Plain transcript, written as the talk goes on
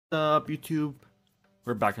Up YouTube?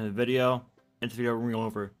 We're back in the video. In this video, we're going to go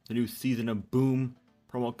over the new Season of Boom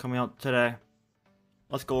promo coming out today.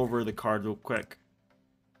 Let's go over the cards real quick.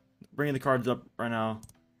 Bringing the cards up right now.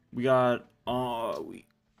 We got we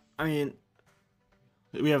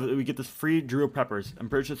get this free Drew Peppers. I'm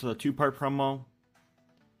pretty sure it's a 2-part promo.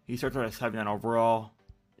 He starts out at 79 overall,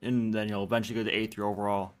 and then you'll eventually go to 83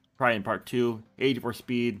 overall. Probably in part 2, 84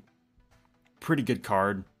 speed. Pretty good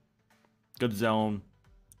card. Good zone.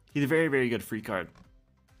 He's a very, very good free card.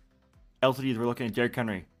 LCDs, we're looking at Derrick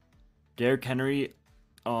Henry. Derrick Henry, he's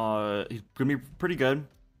going to be pretty good.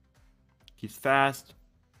 He's fast.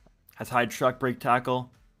 Has high truck break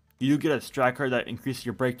tackle. You do get a strat card that increases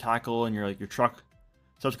your break tackle and your truck.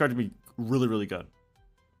 So this card to be really, really good.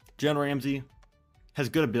 Jalen Ramsey has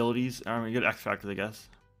good abilities. Good X factors, I guess.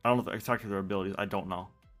 I don't know if X factors are abilities. I don't know.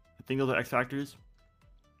 I think those are X factors.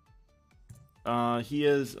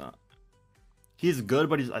 He's good,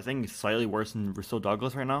 but I think he's slightly worse than Rasul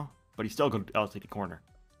Douglas right now. But he's still a good LCD corner.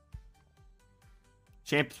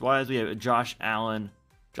 Champs-wise, we have Josh Allen.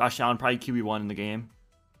 Josh Allen, probably QB1 in the game.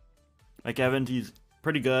 Mike Evans, he's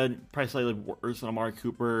pretty good. Probably slightly worse than Amari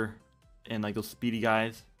Cooper and those speedy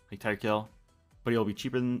guys like Tyreek Hill. But he'll be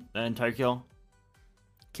cheaper than Tyreek Hill.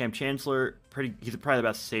 Cam Chancellor, he's probably the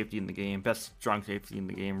best safety in the game. Best strong safety in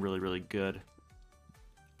the game. Really, really good.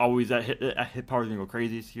 Always that hit power is going to go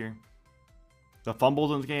crazy this year. The fumbles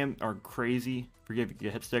in this game are crazy. Forget if you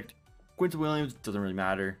get hit sticked. Quincy Williams doesn't really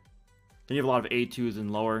matter. Then you have a lot of A2s and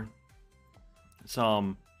lower.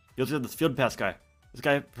 You also have this field pass guy. This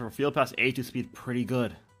guy for field pass A2 speed pretty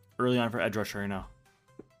good early on for edge rusher right now.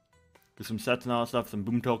 There's some sets and all that stuff, some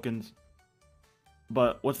boom tokens.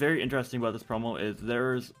 But what's very interesting about this promo is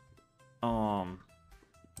there's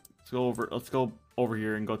let's go over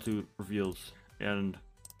here and go to reveals and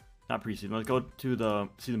not preseason. Let's go to the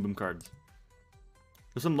season boom cards.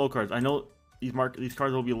 There's some low cards. I know these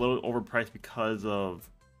cards will be a little overpriced because of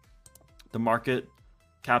the market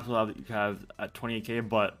caps that you have at 28k,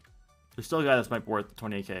 but there's still a guy that's might be worth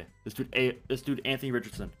 28k. This dude Anthony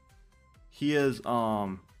Richardson. He is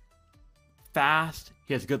fast.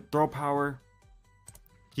 He has good throw power.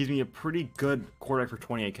 He's gonna be a pretty good quarterback for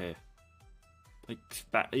 28k.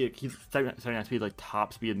 He's 79 speed,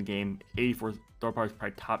 top speed in the game. 84 throw power is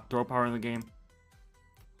probably top throw power in the game.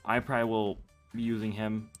 I probably will be using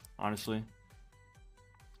him, honestly.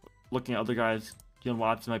 Looking at other guys, Jalen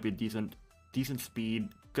Watson might be a decent speed,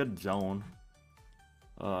 good zone.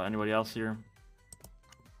 Anybody else here?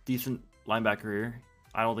 Decent linebacker here.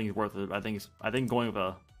 I don't think he's worth it. I think going with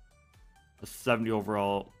a 70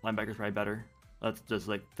 overall linebacker is probably better. That's just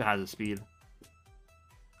has a speed.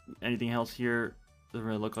 Anything else here? Doesn't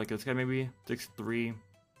really look like this guy. Maybe 6'3".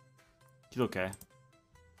 He's okay.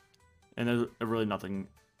 And there's really nothing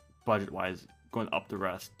budget-wise going up the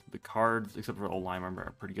rest. The cards, except for O-line, remember,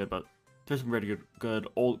 are pretty good, but there's some really good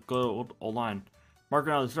old O-line. Mark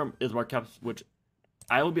now is Mark Caps, which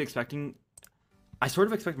I will be expecting. I sort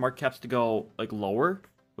of expect Mark Caps to go lower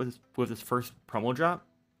with this first promo drop.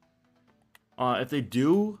 If they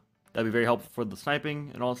do, that'd be very helpful for the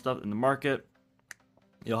sniping and all that stuff in the market.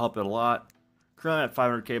 It'll help it a lot. Currently at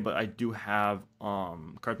 500k, but I do have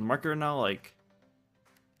cards in the market right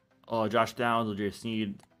now, Josh Downs, J.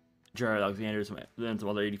 Sneed, Jared Alexander, then some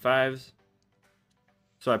other 85s.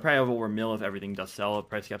 So I probably have over $1 million if everything does sell, if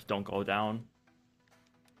price caps don't go down.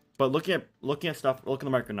 But looking at stuff, look at the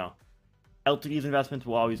market now. LTD's investments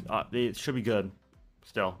will always they should be good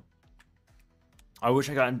still. I wish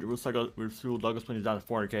I got Rasul Douglas when he's down to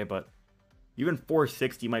 400k, but even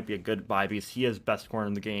 460 might be a good buy because he is best corner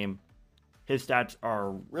in the game. His stats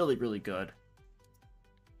are really, really good,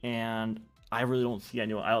 and I really don't see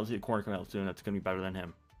anyone. I don't see a corner coming out soon that's gonna be better than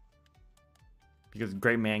him. Because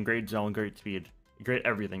great man, great zone, great speed, great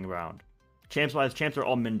everything around. Champs are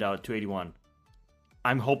all minned out at 281.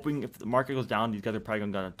 I'm hoping if the market goes down, these guys are probably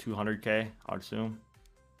going down to 200k, I would assume.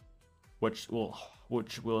 Which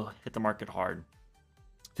will hit the market hard.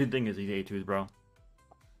 The thing is, these A2s, bro.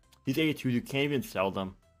 These A2s, you can't even sell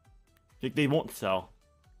them. They won't sell.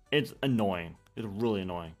 It's annoying. It's really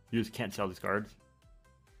annoying. You just can't sell these cards.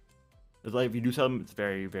 It's if you do sell them, it's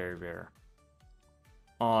very, very rare.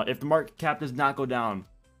 If the market cap does not go down,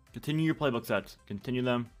 continue your playbook sets. Continue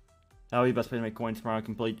them. That will be the best way to make coins tomorrow.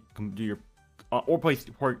 Do your or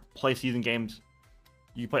play season games.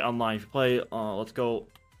 You can play online. If you play, let's go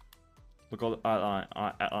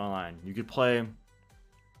online. You could play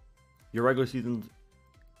your regular seasons,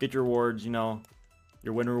 get your rewards. Your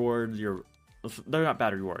win rewards. They're not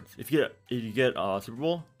bad rewards. If you get Super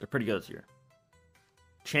Bowl, they're pretty good this year.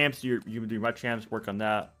 Champs, you can do my champs. Work on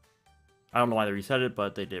that. I don't know why they reset it,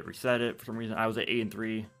 but they did reset it for some reason. I was at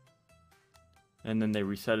 8-3. and then they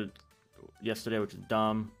reset it yesterday, which is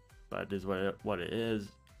dumb, but it is what it is.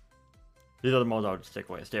 These other modes I would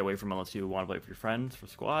stay away from unless you want to play with your friends for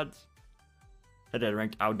squads. Head-to-head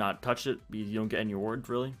ranked, I would not touch it because you don't get any rewards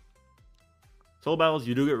really. Solo battles,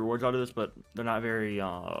 you do get rewards out of this, but they're not very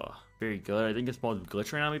good. I think this mode is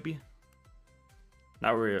glitched right now, maybe.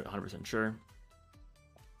 Not really 100% sure.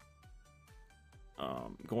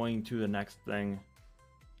 Going to the next thing.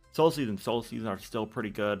 Solo seasons are still pretty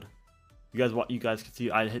good. You guys can see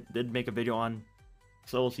I did make a video on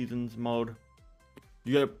solo seasons mode.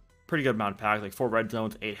 You get a pretty good amount of packs, like 4 red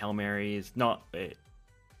zones, 8 Hail Marys. Not 8.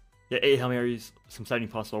 Yeah, 8 Hail Marys, some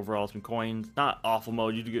 70+ overall, some coins. Not awful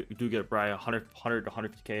mode. You do get probably 100 to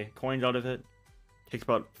 150k coins out of it. Takes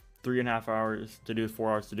about 3.5 hours to do,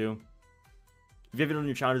 4 hours to do. If you haven't done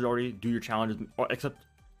your challenges already, do your challenges. Except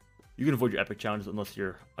you can avoid your epic challenges unless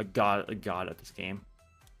you're a god at this game.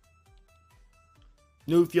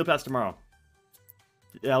 New field pass tomorrow.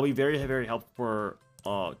 That'll be very helpful for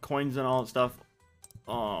coins and all that stuff.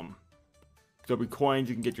 There'll be coins.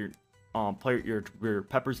 You can get your your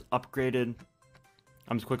peppers upgraded.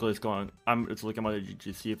 I'm just quickly going. I'm just looking at it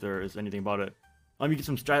to see if there is anything about it. You get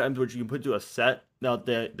some strat items which you can put to a set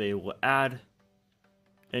that they will add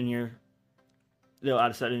in here. They'll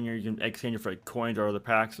add a set in here. You can exchange it for like coins or other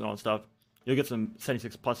packs and all that stuff. You'll get some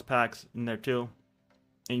 76+ packs in there too,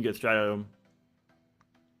 and you get strat item.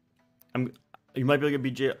 You might be able to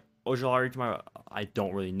get BJ Ojolari tomorrow. I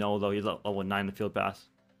don't really know though. He's at level 9 in the field pass.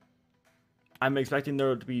 I'm expecting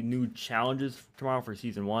there to be new challenges tomorrow for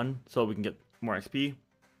season 1, so we can get more XP.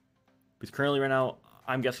 Because currently, right now,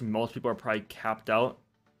 I'm guessing most people are probably capped out.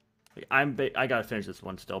 Like, I gotta finish this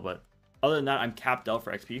one still, but other than that, I'm capped out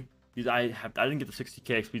for XP because I didn't get the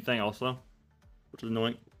 60k XP thing also, which is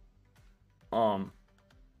annoying.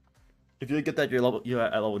 If you get that, you're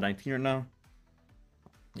at level 19 right now.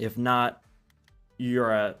 If not,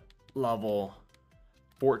 you're at level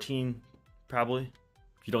 14 probably.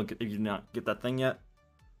 If you do not get that thing yet.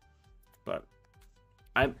 But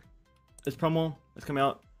this promo is coming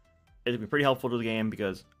out. It'll be pretty helpful to the game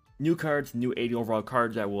because new cards, new 80 overall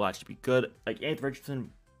cards that will actually be good. Like Anthony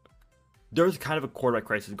Richardson, there's kind of a quarterback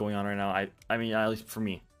crisis going on right now. I mean, at least for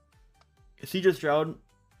me. CJ Stroud,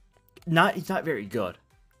 he's not very good.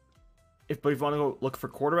 But if you want to go look for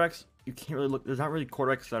quarterbacks, you can't really look. There's not really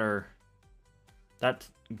quarterbacks that are that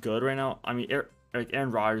good right now. I mean,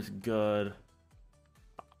 Aaron Rodgers is good.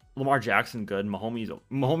 Lamar Jackson good.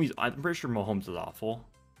 Mahomes. I'm pretty sure Mahomes is awful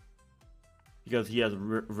because he has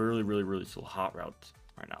really slow hot routes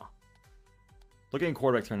right now. Looking at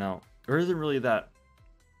quarterbacks right now, there isn't really that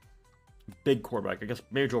big quarterback. I guess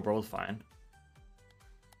maybe Joe Burrow is fine.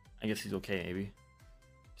 I guess he's okay maybe.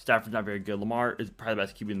 Stafford's not very good. Lamar is probably the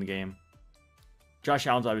best QB in the game. Josh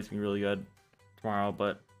Allen's obviously really good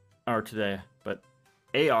tomorrow, or today. But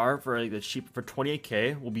AR for like the cheap for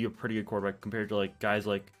 28k will be a pretty good quarterback compared to like guys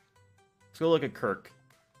like. Let's go look at Kirk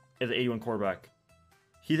as an 81 quarterback.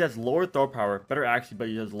 He has lower throw power, better accuracy, but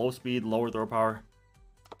he has low speed, lower throw power.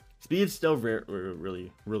 Speed is still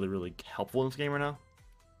really helpful in this game right now.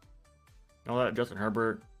 All that Justin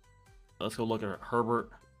Herbert. Let's go look at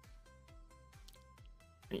Herbert.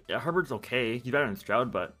 Yeah, Herbert's okay. He's better than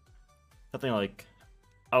Stroud, but nothing like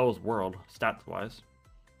out of his world stats wise.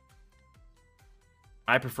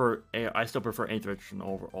 I still prefer Anthony Richardson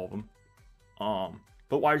over all of them.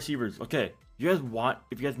 But wide receivers, okay. If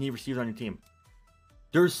you guys need receivers on your team,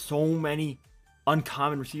 there's so many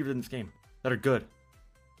uncommon receivers in this game that are good.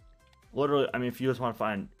 Literally, I mean, if you just want to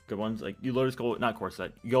find good ones, like you literally just go not core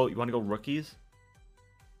set. You want to go rookies,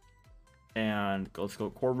 and let's go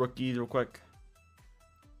core rookies real quick.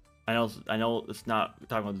 I know it's not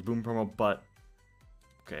talking about the boom promo, but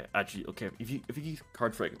okay, actually, okay. If you get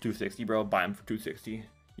cards for like 260, bro, buy them for 260.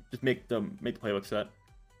 Just make the playbook set.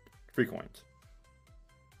 Free coins.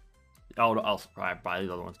 I'll probably buy these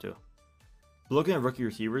other ones too. But looking at rookie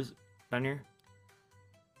receivers down here,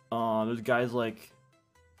 there's guys like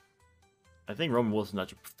I think Roman Wilson's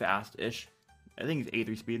actually fast-ish. I think he's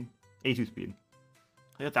 83 speed, 82 speed.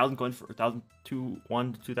 I got 1,000 coins for 1,000 to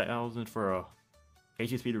 2,000 for a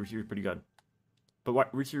 82 speed receiver is pretty good. But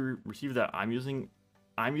what receiver that I'm using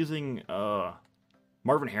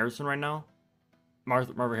Marvin Harrison right now.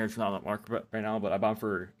 Marvin Harrison's not on the market right now, but I bought him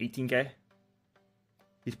for 18k.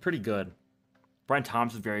 He's pretty good. Brian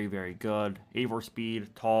Thomas is very good. 84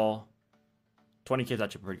 speed, tall. 20k is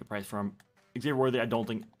actually a pretty good price for him. Xavier Worthy, I don't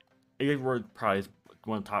think Xavier Worthy probably is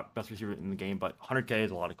one of the top best receivers in the game, but 100k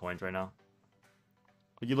is a lot of coins right now.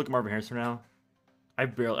 But you look at Marvin Harrison now.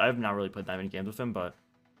 I've not really played that many games with him, but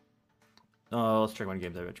let's check how many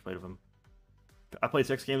games I've actually played with him. I played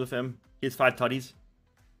 6 games with him. He has 5 tutties.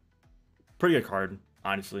 Pretty good card,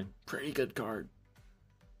 honestly. Pretty good card.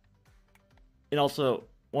 And also,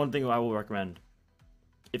 one thing I will recommend,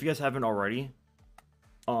 if you guys haven't already,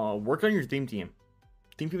 work on your theme team.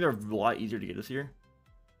 Theme teams are a lot easier to get this year.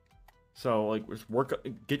 So like, just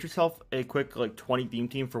get yourself a quick like 20 theme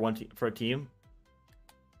team for a team,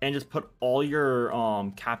 and just put all your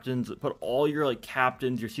captains,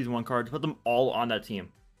 your season 1 cards, put them all on that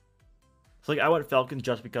team. So like, I went Falcons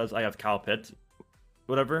just because I have Kyle Pitts,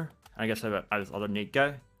 whatever. I guess I have this other Nate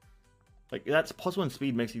guy. Like, that's +1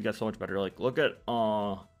 speed makes you guys so much better. Like, let's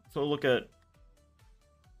go look at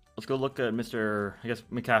Mr. I guess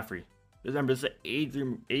McCaffrey. Remember, this is an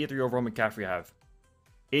 83 overall McCaffrey I have.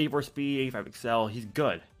 84 speed, 85 excel. He's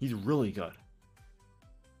good. He's really good.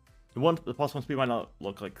 The +1 speed might not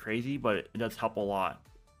look like crazy, but it does help a lot.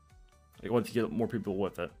 Like, once you get more people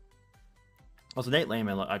with it. Also, Nate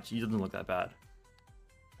Landman, he doesn't look that bad.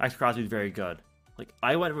 Max Crosby is very good. Like,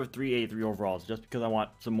 I went with 383 overalls just because I want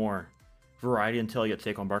some more variety until I get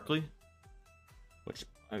Saquon Barkley. Which,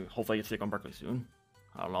 hopefully I get Saquon Barkley soon.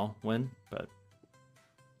 I don't know when, but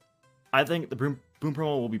I think the boom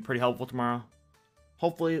promo will be pretty helpful tomorrow.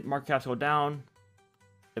 Hopefully market caps go down.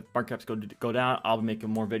 If market caps go down, I'll be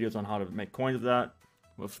making more videos on how to make coins of that,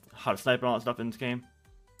 with how to snipe and all that stuff in this game.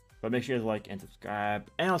 But make sure you guys like and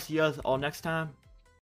subscribe, and I'll see you guys all next time.